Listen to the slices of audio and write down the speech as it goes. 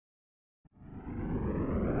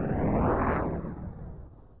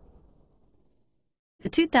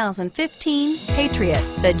2015 Patriot.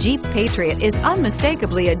 The Jeep Patriot is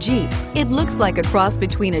unmistakably a Jeep. It looks like a cross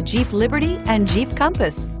between a Jeep Liberty and Jeep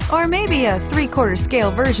Compass, or maybe a 3/4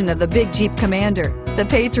 scale version of the big Jeep Commander. The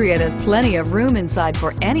Patriot has plenty of room inside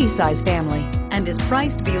for any size family and is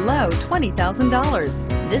priced below $20,000.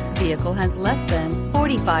 This vehicle has less than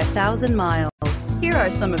 45,000 miles. Here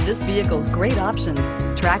are some of this vehicle's great options: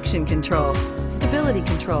 traction control, stability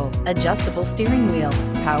control, adjustable steering wheel,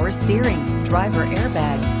 power steering, driver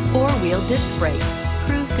airbag, 4-wheel disc brakes,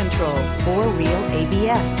 cruise control, 4-wheel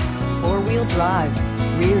ABS, 4-wheel drive,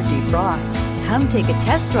 rear defrost. Come take a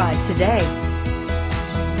test drive today.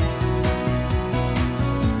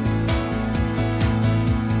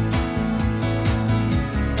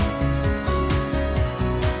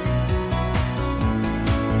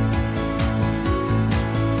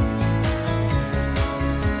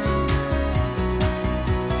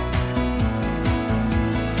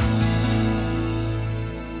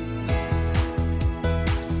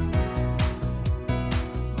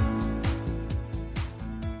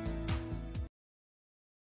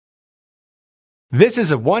 This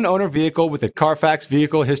is a one-owner vehicle with a Carfax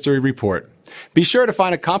Vehicle History Report. Be sure to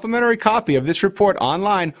find a complimentary copy of this report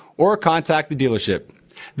online or contact the dealership.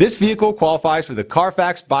 This vehicle qualifies for the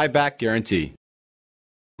Carfax Buyback Guarantee.